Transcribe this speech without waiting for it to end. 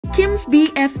Kim's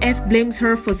BFF blames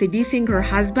her for seducing her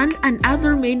husband and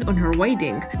other men on her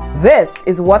wedding. This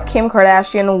is what Kim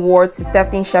Kardashian wore to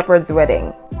Stephanie Shepard's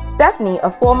wedding. Stephanie,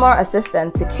 a former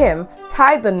assistant to Kim,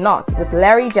 tied the knot with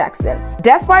Larry Jackson.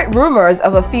 Despite rumors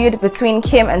of a feud between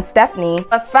Kim and Stephanie,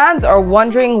 fans are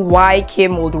wondering why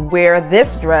Kim would wear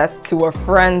this dress to a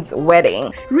friend's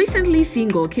wedding. Recently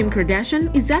single Kim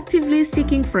Kardashian is actively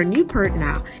seeking for a new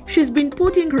partner. She's been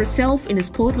putting herself in a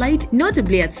spotlight,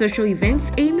 notably at social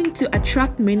events aiming to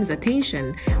attract men's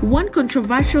attention. One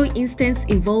controversial instance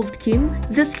involved Kim,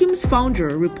 the Skims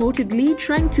founder, reportedly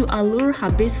trying to allure her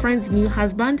best friend's new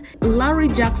husband, Larry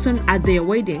Jackson, at their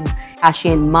wedding.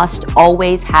 Kardashian must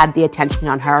always have the attention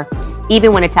on her,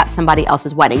 even when it's at somebody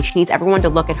else's wedding. She needs everyone to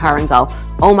look at her and go,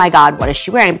 oh my God, what is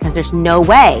she wearing? Because there's no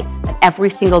way that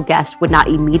every single guest would not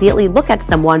immediately look at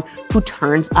someone who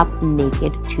turns up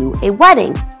naked to a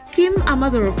wedding. Kim, a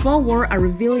mother of four, wore a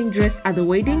revealing dress at the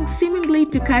wedding, seemingly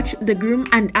to catch the groom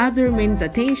and other men's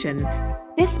attention.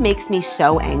 This makes me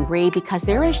so angry because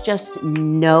there is just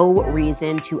no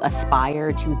reason to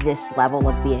aspire to this level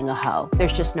of being a hoe.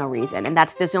 There's just no reason, and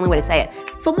that's the only way to say it.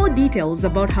 For more details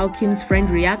about how Kim's friend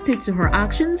reacted to her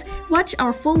actions, watch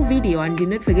our full video and do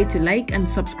not forget to like and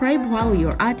subscribe while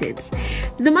you're at it.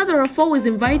 The mother of four was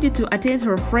invited to attend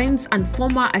her friend's and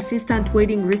former assistant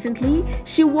wedding recently.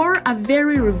 She wore a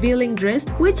very revealing dress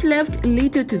which left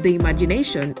little to the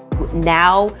imagination.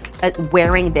 Now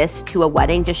wearing this to a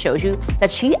wedding just shows you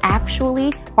that she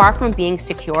actually, far from being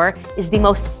secure, is the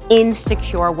most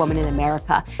insecure woman in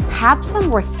America. Have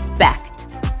some respect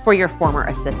for your former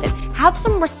assistant. Have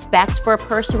some respect for a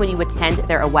person when you attend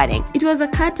their wedding. It was a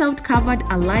cutout covered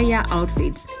Alaya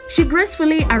outfit. She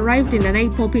gracefully arrived in an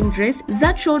eye-popping dress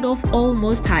that showed off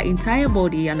almost her entire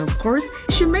body, and of course,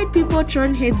 she made people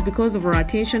turn heads because of her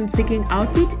attention-seeking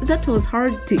outfit that was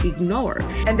hard to ignore.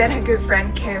 And then her good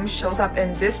friend Kim shows up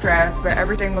in this dress where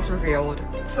everything was revealed.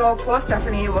 So poor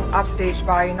Stephanie was upstaged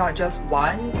by not just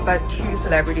one, but two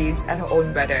celebrities at her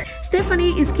own wedding.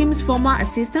 Stephanie is Kim's former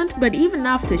assistant, but even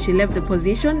after she left the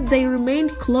position, they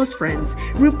remained close friends.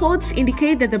 Reports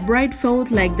indicate that the bride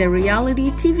felt like the reality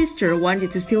TV star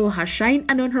wanted to steal her shine,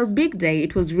 and on her big day,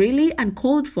 it was really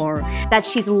uncalled for. That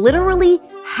she's literally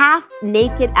half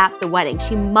naked at the wedding.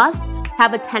 She must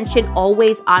have attention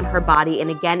always on her body, and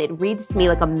again, it reads to me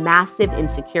like a massive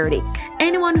insecurity.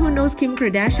 Anyone who knows Kim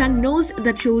Kardashian knows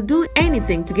that she'll do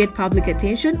anything to get public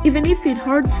attention, even if it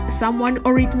hurts someone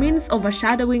or it means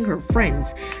overshadowing her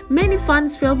friends. Many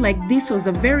fans felt like this was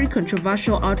a very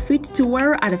controversial outfit to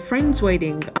wear at a friend's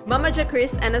wedding. Mama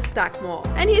Chris and a stack more.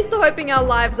 And here's to hoping our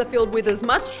lives are filled with as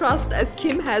much trust as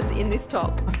Kim has in this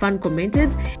top. A fan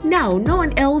commented, "Now, no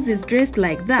one else is dressed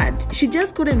like that. She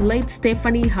just couldn't let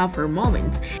Stephanie have her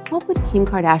moment." What would Kim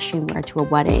Kardashian wear to a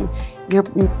wedding? Your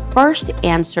first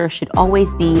answer should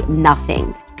always be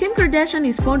nothing. Kim Kardashian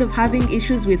is fond of having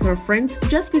issues with her friends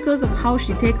just because of how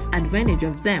she takes advantage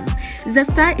of them. The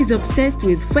star is obsessed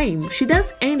with fame. She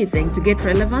does anything to get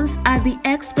relevance at the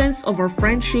expense of her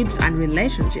friendships and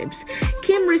relationships.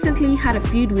 Kim recently had a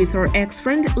feud with her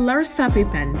ex-friend Larsa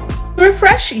Pippen. To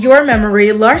refresh your memory,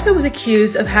 Larsa was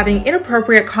accused of having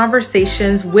inappropriate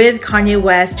conversations with Kanye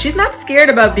West. She's not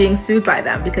scared about being sued by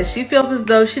them because she feels as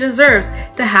though she deserves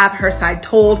to have her side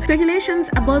told. Speculations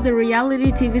about the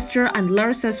reality TV star and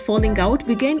Larsa's falling out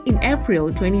began in April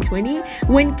 2020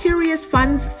 when curious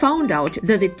fans found out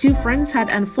that the two friends had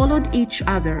unfollowed each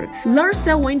other.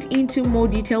 Larsa went into more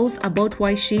details about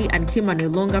why she and Kim are no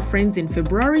longer friends in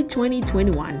February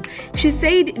 2021. She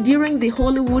said during the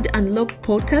Hollywood Unlocked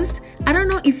podcast, "I don't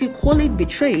know if you call it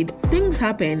betrayed. Things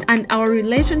happened and our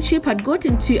relationship had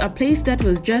gotten to a place that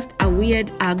was just a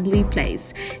weird, ugly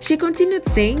place." She continued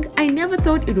saying, "I never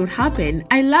thought it would happen.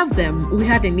 I love them. We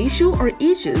had an issue or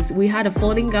issues. We had a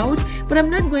falling out, but I'm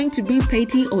not going to be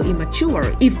petty or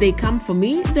immature. If they come for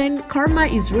me, then karma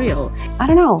is real." I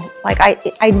don't know. Like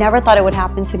I never thought it would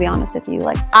happen, to be honest with you.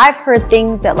 Like I've heard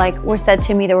things that like were said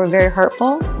to me that were very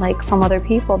hurtful, like from other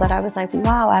people, that I was like,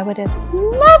 wow, I would have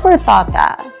never thought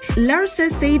that. Larsa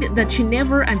said that she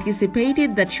never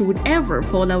anticipated that she would ever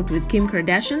fall out with Kim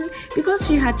Kardashian because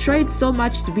she had tried so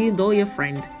much to be a loyal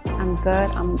friend. I'm good.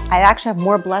 I actually have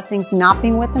more blessings not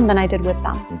being with them than I did with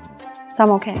them. So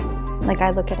I'm okay. Like,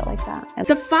 I look at it like that.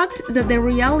 The fact that the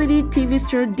reality TV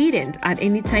star didn't at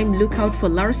any time look out for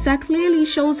Larsa clearly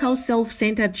shows how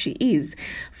self-centered she is.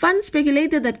 Fans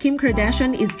speculated that Kim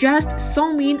Kardashian is just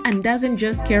so mean and doesn't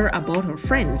just care about her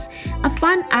friends. A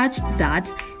fan urged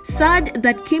that, sad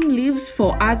that Kim lives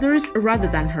for others rather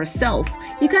than herself.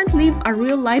 You can't live a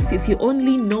real life if you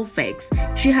only know fakes.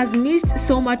 She has missed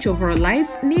so much of her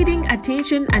life, needing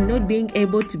attention and not being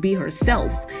able to be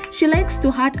herself. She likes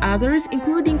to hurt others,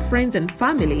 including friends and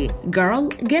family. Girl,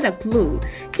 get a clue.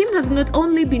 Kim has not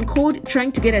only been caught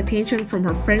trying to get attention from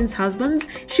her friends' husbands,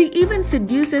 she even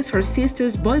seduces her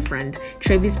sister's boyfriend.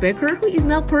 Travis Barker, who is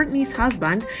now Kourtney's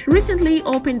husband, recently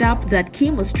opened up that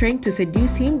Kim was trying to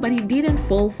seduce him, but he didn't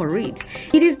fall for it.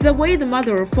 It is the way the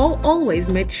mother of four always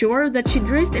made sure that she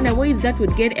dressed in a way that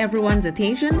would get everyone's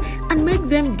attention and make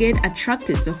them get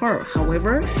attracted to her.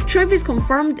 However, Travis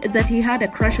confirmed that he had a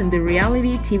crush on the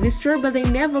reality TV star, but they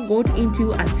never got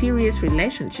into a serious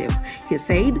relationship. He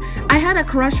said, "I had a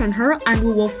crush on her and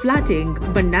we were flirting,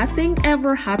 but nothing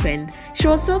ever happened. She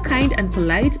was so kind and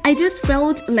polite. I just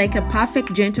felt like a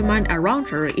perfect gentleman around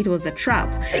her. It was a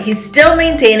trap." He's still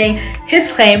maintaining his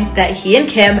claim that he and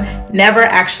Kim never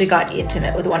actually got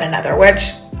intimate with one another,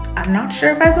 which I'm not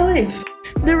sure if I believe.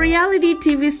 The reality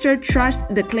TV star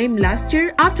trashed the claim last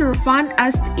year after a fan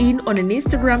asked in on an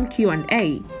Instagram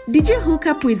Q&A. "Did you hook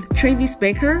up with Travis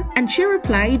Barker?" And she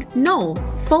replied, "No,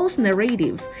 false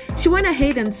narrative." She went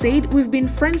ahead and said, "We've been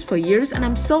friends for years and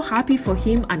I'm so happy for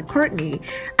him and Kourtney."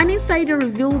 An insider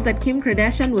revealed that Kim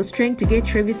Kardashian was trying to get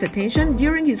Travis' attention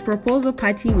during his proposal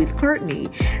party with Kourtney.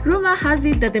 Rumor has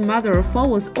it that the mother of four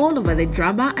was all over the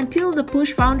drama until the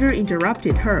Push founder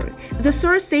interrupted her. The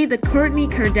source said that Kourtney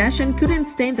Kardashian couldn't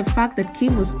stand the fact that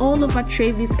Kim was all over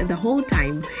Travis the whole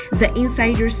time. The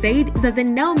insider said that the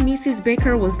now Mrs.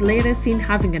 Barker was later seen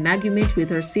having an argument with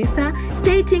her sister,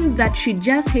 stating that she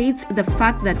just hates the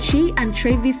fact that she and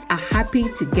Travis are happy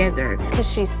together.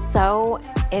 Because she's so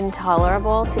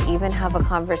intolerable to even have a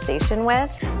conversation with.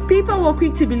 People were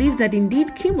quick to believe that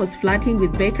indeed Kim was flirting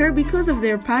with Barker because of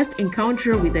their past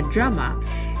encounter with the drama.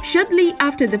 Shortly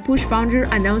after the Push founder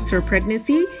announced her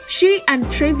pregnancy, she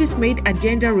and Travis made a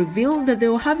gender reveal that they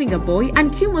were having a boy,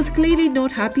 and Kim was clearly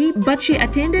not happy, but she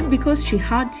attended because she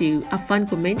had to. A fan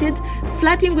commented,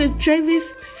 "Flirting with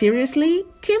Travis? Seriously?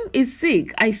 Kim is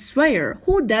sick, I swear.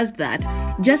 Who does that?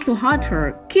 Just to hurt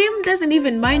her. Kim doesn't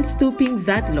even mind stooping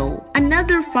that low."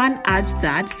 Another fan urged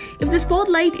that if the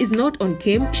spotlight is not on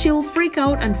Kim, she'll freak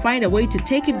out and find a way to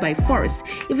take it by force.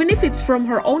 Even if it's from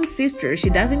her own sister, she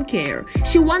doesn't care.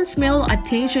 She wants male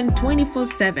attention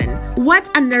 24/7. What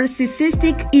a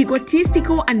narcissistic,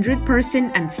 egotistical, and rude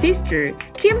person and sister.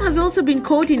 Kim has also been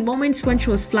caught in moments when she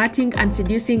was flirting and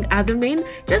seducing other men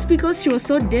just because she was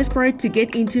so desperate to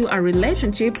get into a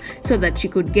relationship so that she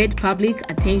could get public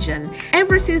attention.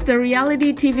 Ever since the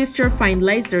reality TV star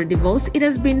finalized their divorce, it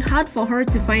has been hard for her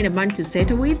to find a man to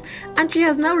settle with, and she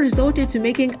has now resorted to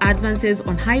making advances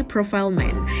on high-profile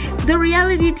men. The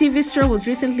reality TV star was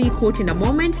recently caught in a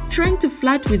moment trying to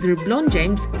flirt with LeBron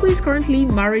James, who is currently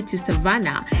married to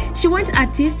Savannah. She went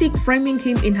artistic, framing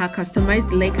him in her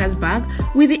customized Lakers bag,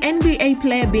 with the NBA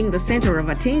player being the center of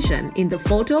attention. In the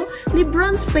photo,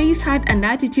 LeBron's face had an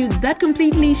attitude that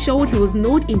completely showed he was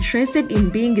not interested in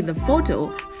being in the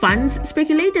photo. Fans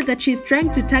speculated that she's trying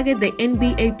to target the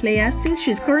NBA player since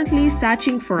she's currently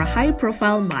searching for a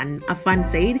high-profile man. A fan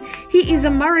said, "He is a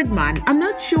married man. I'm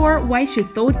not sure why she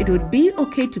thought it would be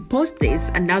okay to post this."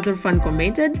 Another fan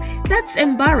commented, "That's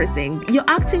embarrassing. You're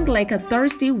acting like a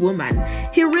thirsty woman.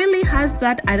 He really has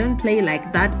that I don't play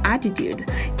like that attitude."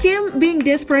 Kim, being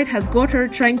desperate, has got her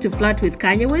trying to flirt with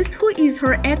Kanye West, who is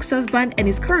her ex-husband and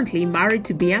is currently married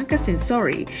to Bianca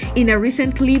Censori. In a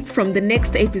recent clip from the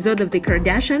next episode of The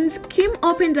Kardashians, Kim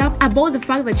opened up about the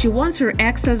fact that she wants her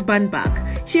ex-husband back.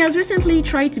 She has recently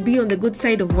tried to be on the good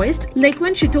side of West, like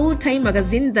when she told Time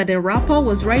magazine that the rapper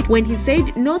was right when he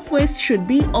said Northwest should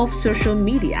be off social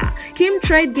media. Kim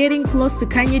tried getting close to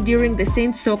Kanye during the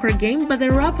Saints soccer game, but the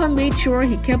rapper made sure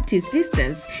he kept his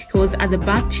distance. He was at the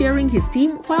back cheering his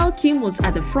team while Kim was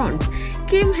at the front.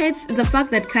 Kim hates the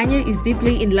fact that Kanye is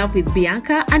deeply in love with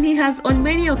Bianca, and he has on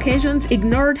many occasions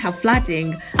ignored her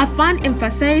flirting. A fan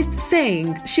emphasized,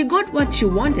 saying she got what she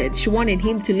wanted. She wanted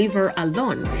him to leave her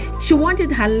alone. She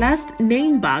wanted her last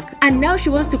name back, and now she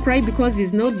wants to cry because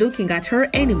he's not looking at her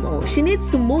anymore. She needs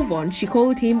to move on. She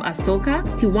called him a stalker.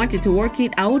 He wanted to work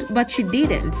it out, but she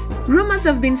didn't. Rumors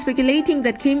have been speculating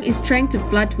that Kim is trying to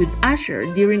flirt with Usher.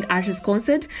 during Usher's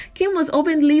concert, Kim was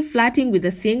openly flirting with the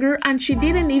singer, and she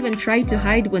didn't even try to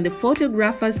hide when the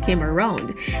photographers came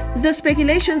around. The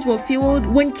speculations were fueled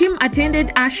when Kim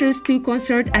attended Usher's 2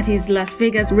 concert at his Las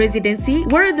Vegas residency,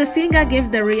 where the singer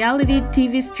gave the reality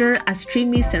TV star a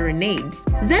streamy serenade.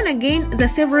 Then again, the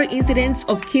several incidents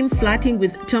of Kim flirting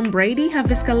with Tom Brady have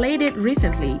escalated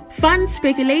recently. Fans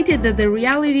speculated that the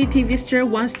reality TV star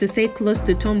wants to stay close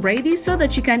to Tom Brady so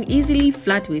that she can easily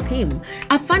flirt with him.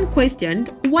 A fan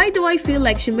questioned, "Why do I feel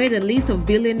like she made a list of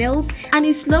billionaires and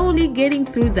is slowly getting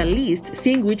through the list,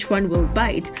 seeing which one will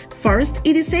bite? First,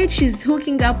 it is said she's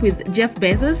hooking up with Jeff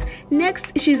Bezos.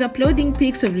 Next, she's uploading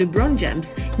pics of LeBron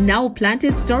James. Now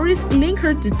planted stories link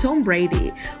her to Tom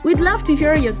Brady." We'd love to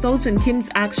hear your thoughts on Kim's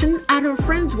action at her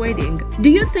friend's wedding. Do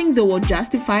you think they were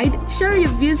justified? Share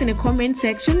your views in the comment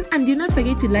section and do not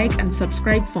forget to like and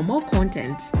subscribe for more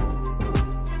content.